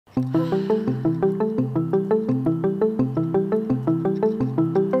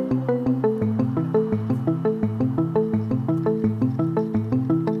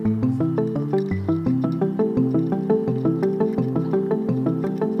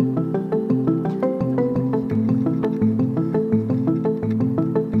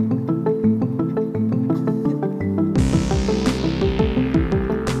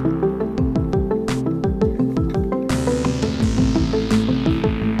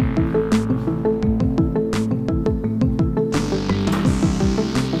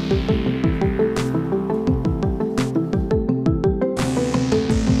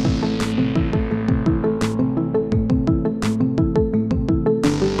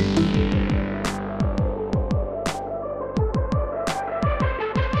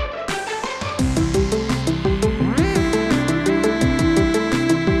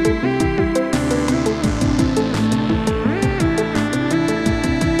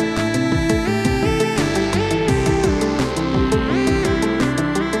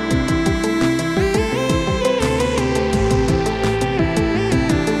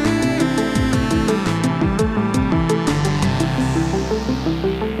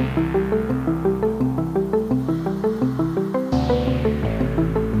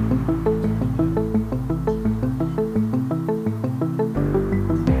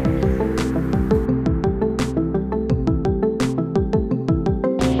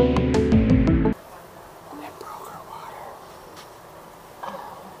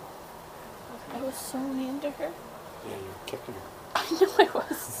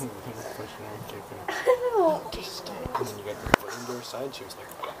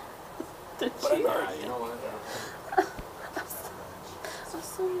Did But you? alright, you know what?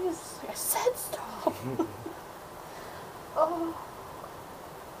 I said stop. Oh.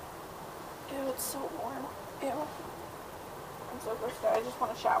 Ew, it's so warm. Ew. I'm so thirsty. I just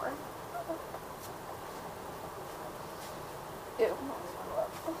want to shower. Ew.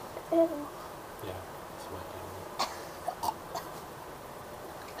 Ew. Yeah, it's wet down there.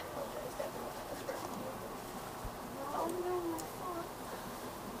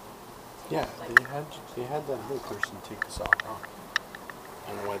 Yeah, they had that other person take the sock off. I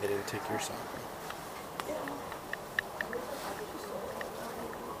don't know why they didn't take your sock off.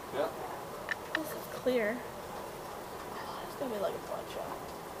 Yeah. This is clear. It's gonna be like a blood show.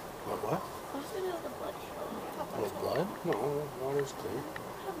 What? It's gonna be like a blood show. Oh, blood? No, water's clear.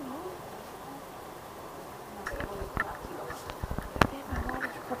 I don't know. Babe, my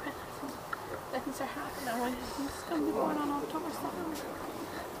water's dripping. Things are happening. This is gonna be going on October 7th.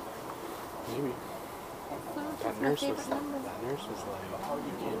 Maybe. So it's That just my nurse was favorite number. like,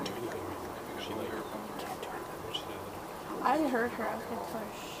 you can't do anything right now. She like, you can't do anything. She said, I heard her. I was gonna tell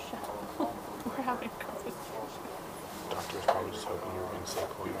her, shut up. We're having a conversation. the doctor was probably just hoping you were going to say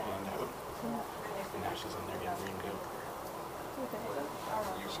pull your hand out. And now she's in there getting reamed out. Okay.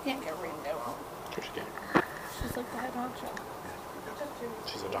 She can't get reamed out. Sure she can. She's like the head honcho.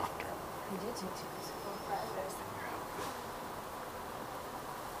 She's a doctor.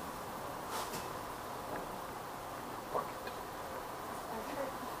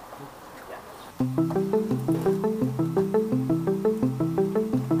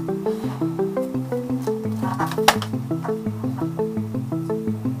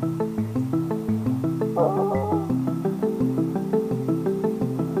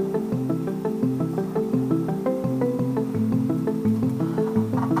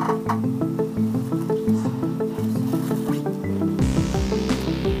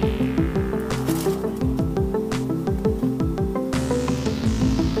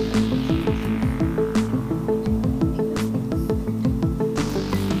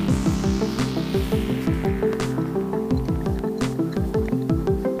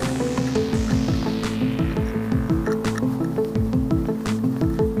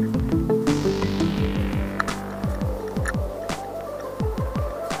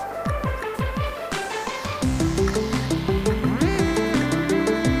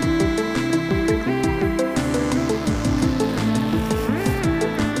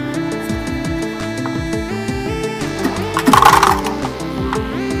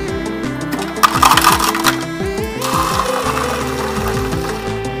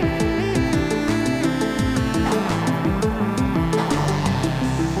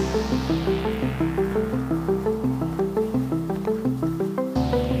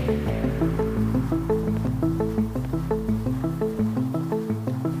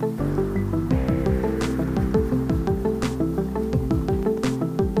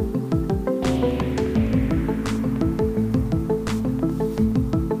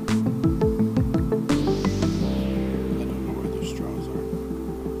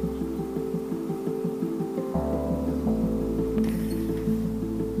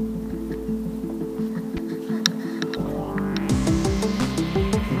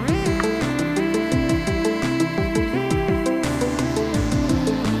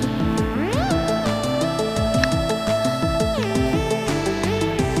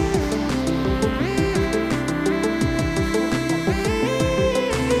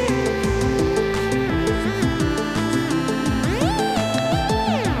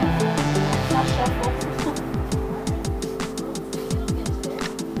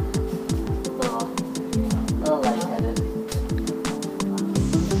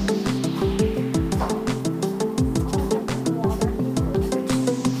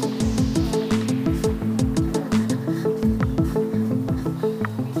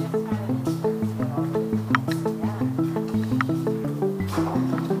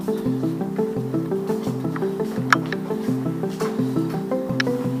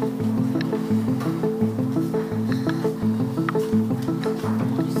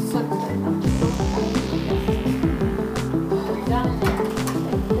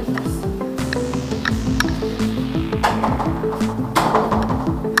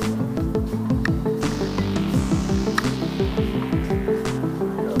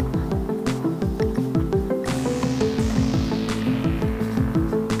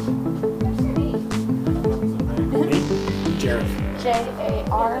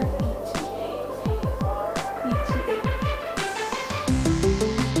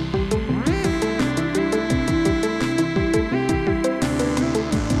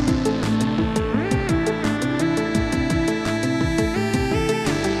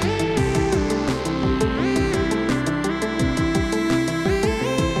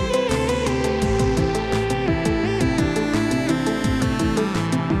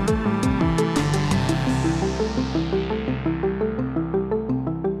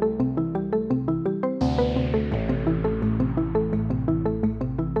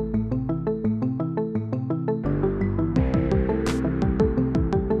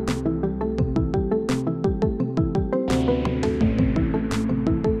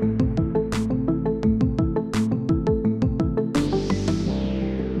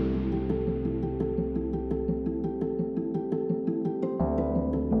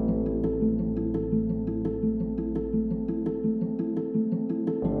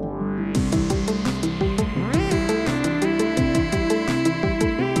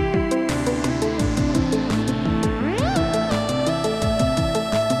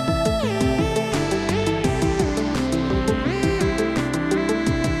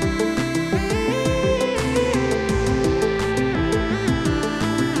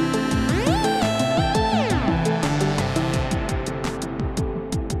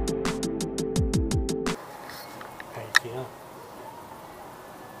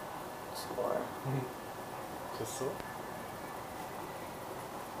 4, Just so.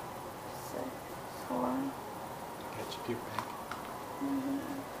 6, 4. Got your puke back.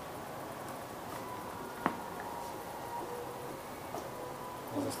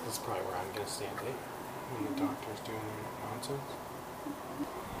 Well, this is probably where I'm gonna stand, eh? When the doctor's doing their nonsense.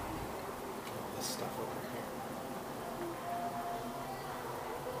 Get this stuff over here.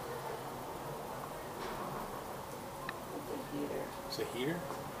 The heater. It's a heater?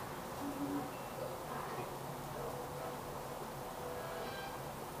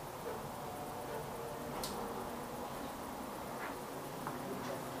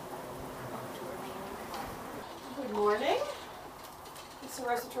 Good morning. It's a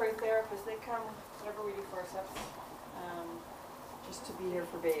respiratory therapist. They come whenever we do forceps, just to be here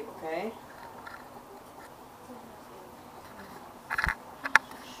for Babe, okay?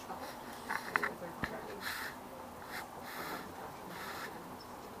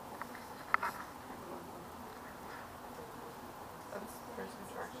 That's the first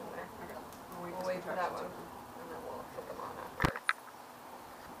contraction there. Okay. We'll wait for that one, and then we'll put them on afterwards.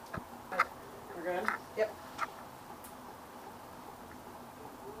 We're good? Yep.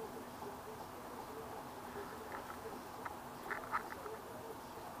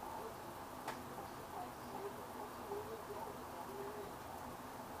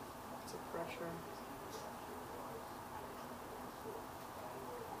 It's a pressure.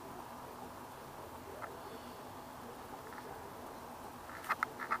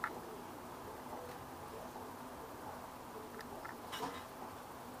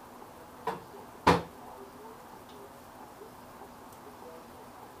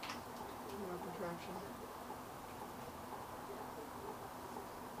 More contraction.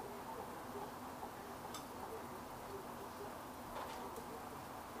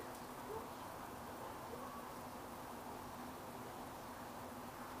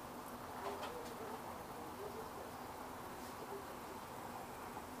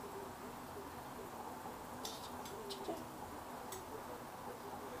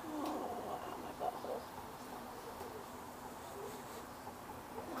 Oh, wow, my butthole.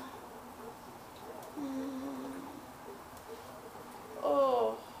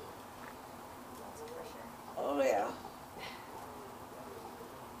 Oh. Oh, yeah.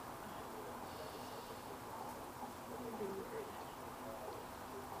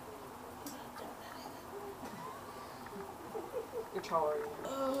 You're tolerating it.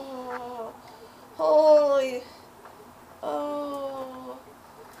 Oh. Holy. Oh.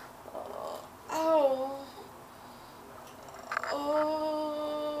 Oh. Ow.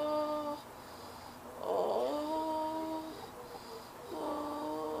 Oh. Oh.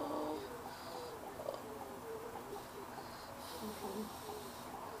 Oh.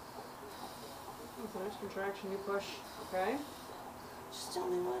 Finish contraction, you push, okay? Just tell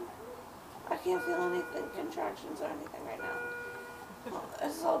me when. I can't feel anything, contractions or anything right now. Oh,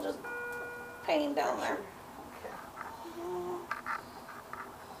 this is all just pain down there. Oh.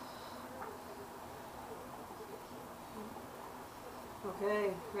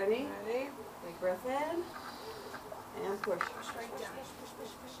 Okay, ready? Ready? Big breath in. And push. Right down.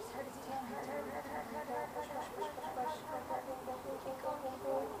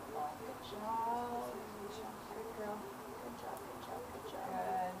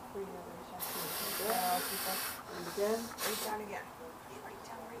 Good. Breathe, Alicia. Good. And again. Right down again.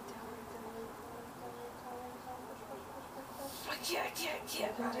 I can't. You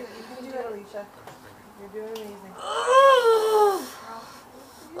can do it. You can do it, Alicia. You're doing amazing. Oh.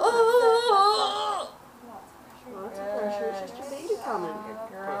 Oh. Lots of pressure. It's just your baby coming. Good My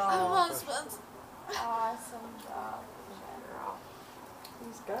girl. husband's. Awesome job, girl.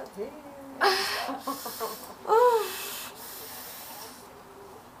 He's got hair. Oh.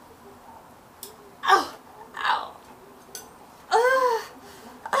 Ow. Ow.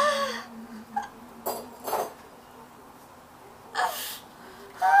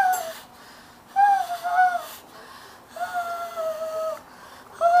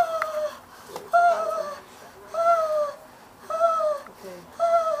 Okay.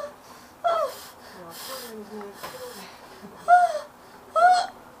 Now, put him in his neck.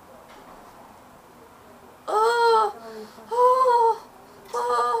 Oh.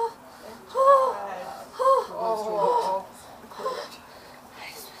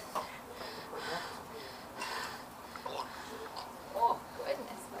 Oh,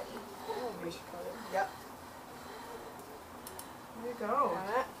 goodness, buddy. We should cut it. Yep. There you go. Got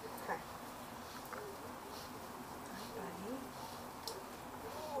it? Okay.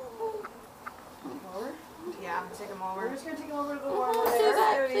 Lower. Yeah, take him We're over. just going to take him over to the warmer Let's do there.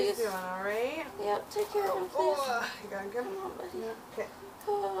 that, See what he's please. doing, alright? Yep, take care of him, please. You got him good? Yeah. Okay.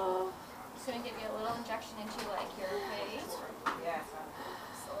 Oh. Just gonna give you a little injection into like your face. Yeah.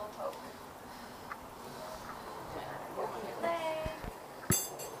 Just a little poke. Your leg.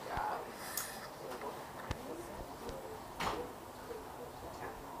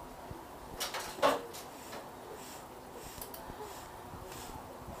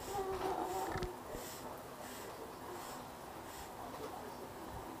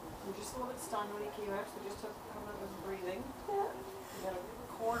 I'm just a little bit stunned when he came out, so we just took a couple of his breathing. Yeah. He had a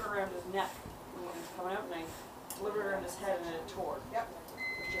cord around his neck when he was coming out, and I delivered it around his head and then it tore. Yep.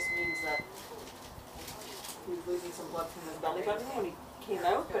 Which just means that he was losing some blood from his belly button when he came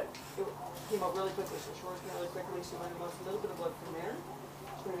out, but it came out really quickly, so Shores came really quickly, so we lost a little bit of blood from there.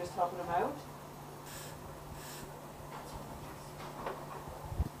 So we we're just helping him out.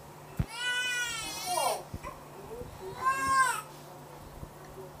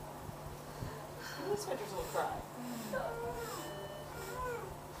 This Hunter's will cry.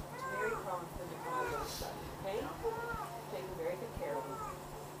 It's very common for them to come out of this stuff, okay? Taking very good care of him.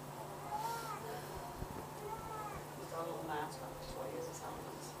 He's got a little mask on, which is why he has his helmet.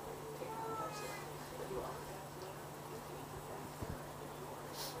 He's taking on the pretty well.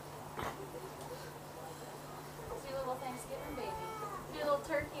 See little Thanksgiving baby. See little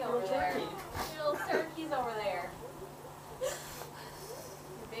turkey over Little there. turkey. See little turkeys over there.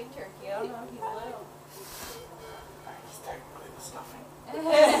 Your big turkey. I don't know if he's little. He's technically the stuffing.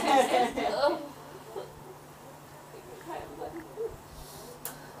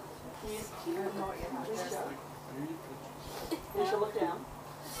 He's cute. Just show. Misha, look down.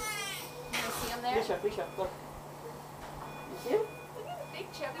 You see him there? Misha, look. You see him? Look at the big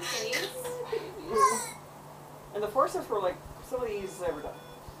chubby face. And the forceps were like some of the easiest I've ever done.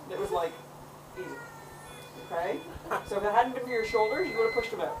 It was like easy. Okay? So if it hadn't been for your shoulders, you would have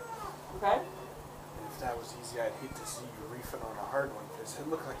pushed him out. Okay? If that was easy, I'd hate to see you reefing on a hard one because it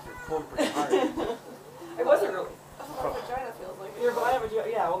looked like you're pulling pretty hard. It wasn't really. That's what my vagina feels like. Your vagina,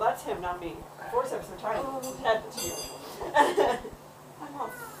 yeah, well that's him, not me. Forceps are tiny. That's you. I'm on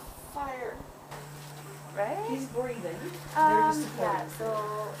fire. Right? He's breathing. They're just Yeah, supporting. so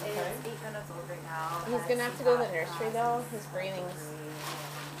it's Okay. 8 minutes old right now. He's gonna have to go to the nursery though. His breathing's,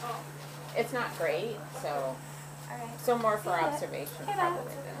 it's not great, so more for observation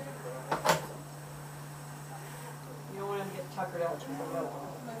probably than. You don't want him to get tuckered out.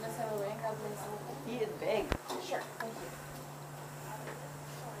 Move this out of the way and grab this. He is big. Sure. Thank you.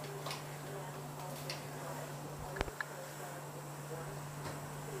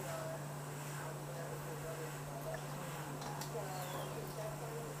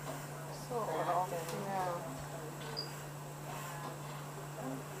 So often. Yeah.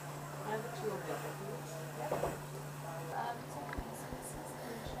 I have two of them.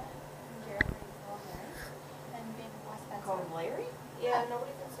 Call him Larry? Yeah,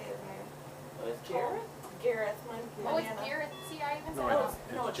 nobody can say his name. It was Jarrett? Gareth. My Oh, it's banana. Garrett. See, I even No, said it. it's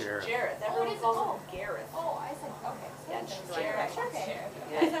No, it's Jarrett. Jareth. Oh, Everyone it is? calls Oh. him Gareth. Oh, I said, okay. Yeah, it's It's Jareth.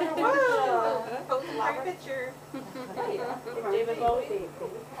 Okay. Wow. Picture. David Bowie.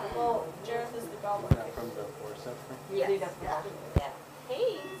 Well, Jareth is the goblin. From the forceps thing? Yes. Yeah.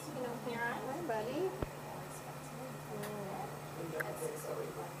 Hey, you know, here I am. Hi, buddy.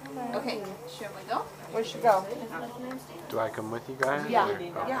 Okay, should we go? Where should go? Do I come with you guys? Yeah. or-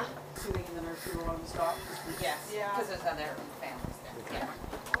 oh. Yeah. Sitting in the nursery will want him to stop. Yes, Yeah. because there's other families there. Yeah.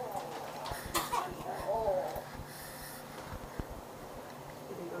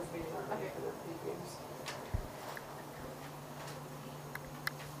 I think those meetings are ready for their pre-games.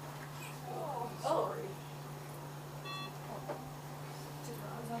 Sorry.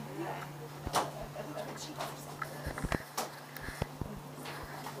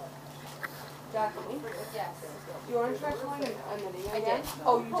 Jacqueline, Yes. do you want to try calling a meeting I again? did.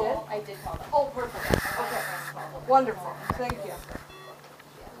 Oh, you did? I did call them. Oh, perfect. Okay. Wonderful. Thank you.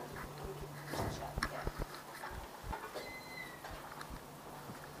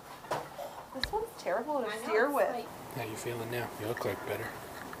 This one's terrible to steer with. How you feeling now? You look like better.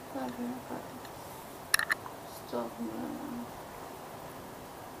 Still.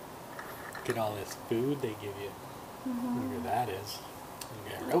 Look at all this food they give you. Look at that is.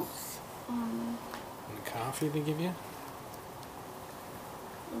 You got oats. And the coffee they give you.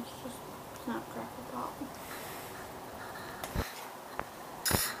 It's just snap crackle pop.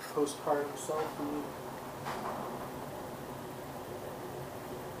 Postpartum selfie.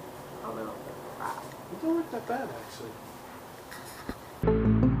 A little bit of crap. You don't look that bad actually.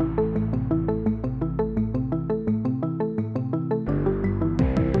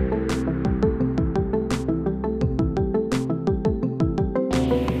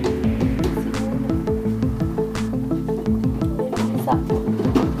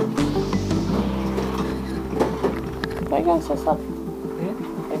 Bye guys, what's up?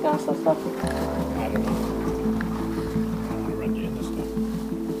 Hmm? Bye guys, what's up? I don't know. I don't want to run you into stuff.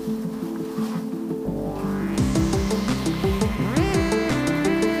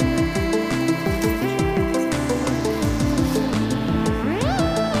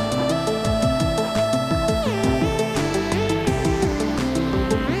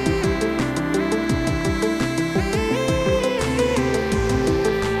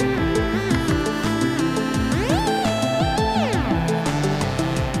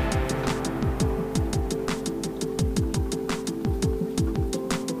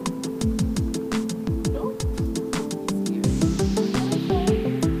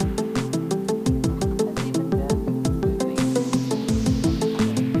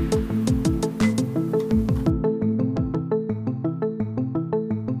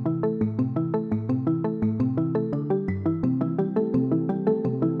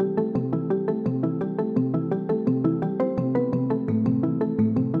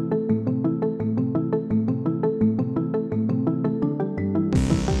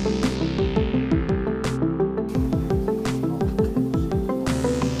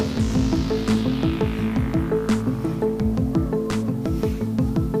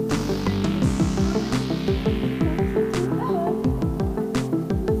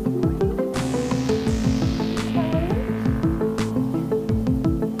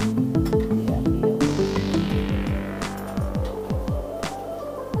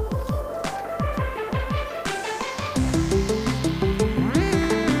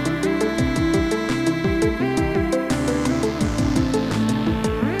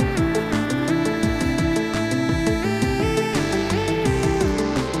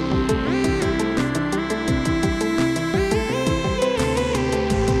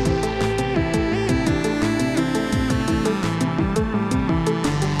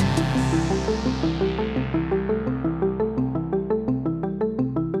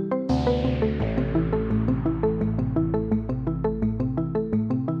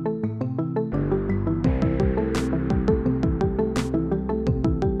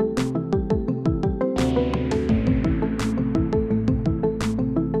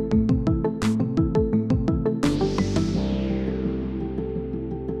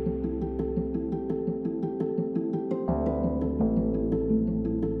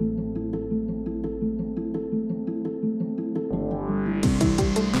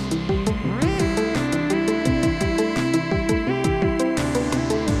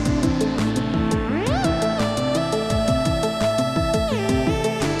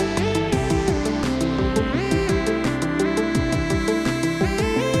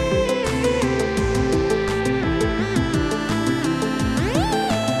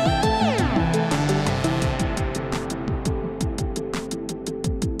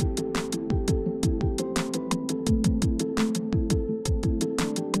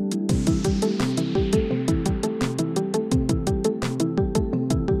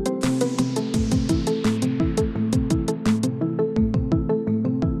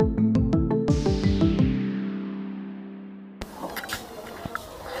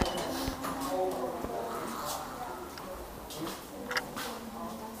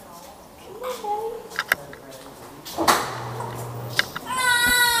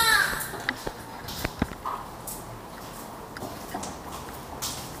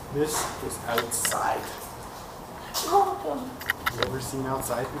 This is outside. Welcome. You ever seen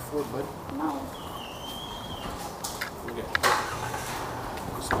outside before, bud? No. Look at it.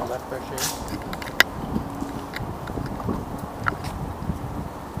 You smell that fresh air?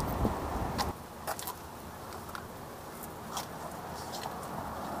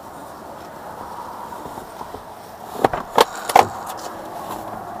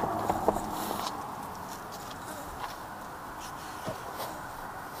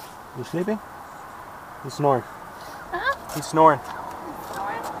 You sleeping? He's snoring. Huh? He's snoring.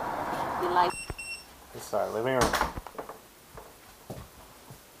 You like? This is our living room.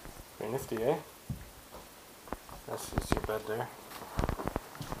 Pretty nifty, eh? That's just your bed there.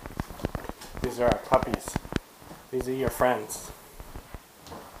 These are our puppies. These are your friends.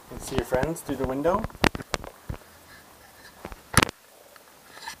 You can see your friends through the window.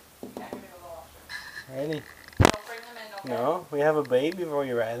 Riley. Don't bring them in, okay? No, we have a baby for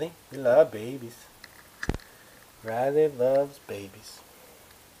you, Riley. We love babies. Riley loves babies.